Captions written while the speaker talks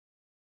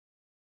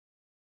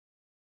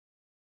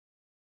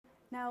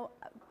Now,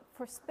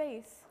 for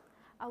space,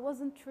 I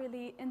wasn't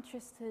really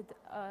interested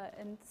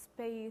in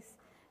space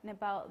and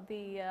about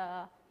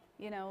the,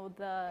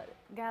 the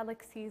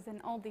galaxies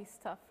and all these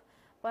stuff.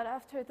 But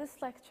after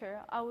this lecture,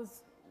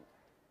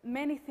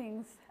 many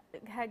things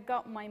had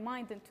got my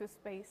mind into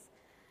space.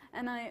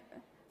 And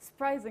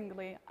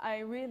surprisingly, I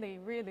really,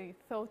 really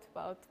thought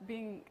about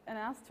being an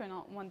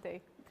astronaut one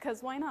day.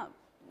 Because why not?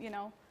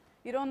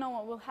 You don't know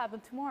what will happen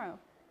tomorrow.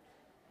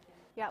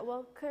 Yeah,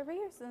 well,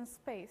 careers in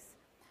space.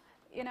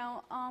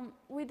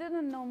 We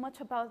didn't know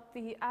much about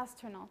the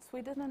astronauts.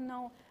 We didn't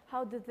know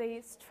how did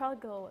they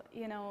struggle,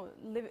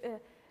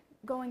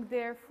 going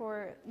there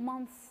for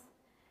months,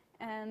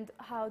 and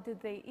how did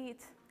they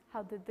eat,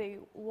 how did they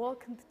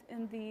walk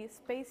in the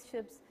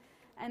spaceships,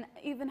 and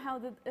even how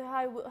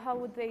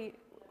would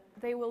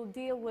they will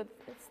deal with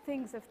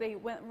things if they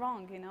went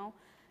wrong,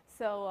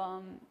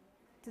 So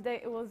today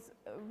it was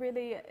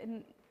really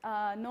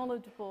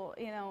knowledgeable,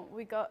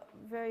 we got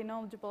very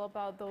knowledgeable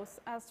about those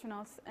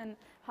astronauts and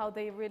how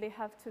they really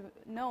have to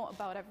know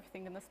about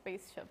everything in the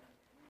spaceship.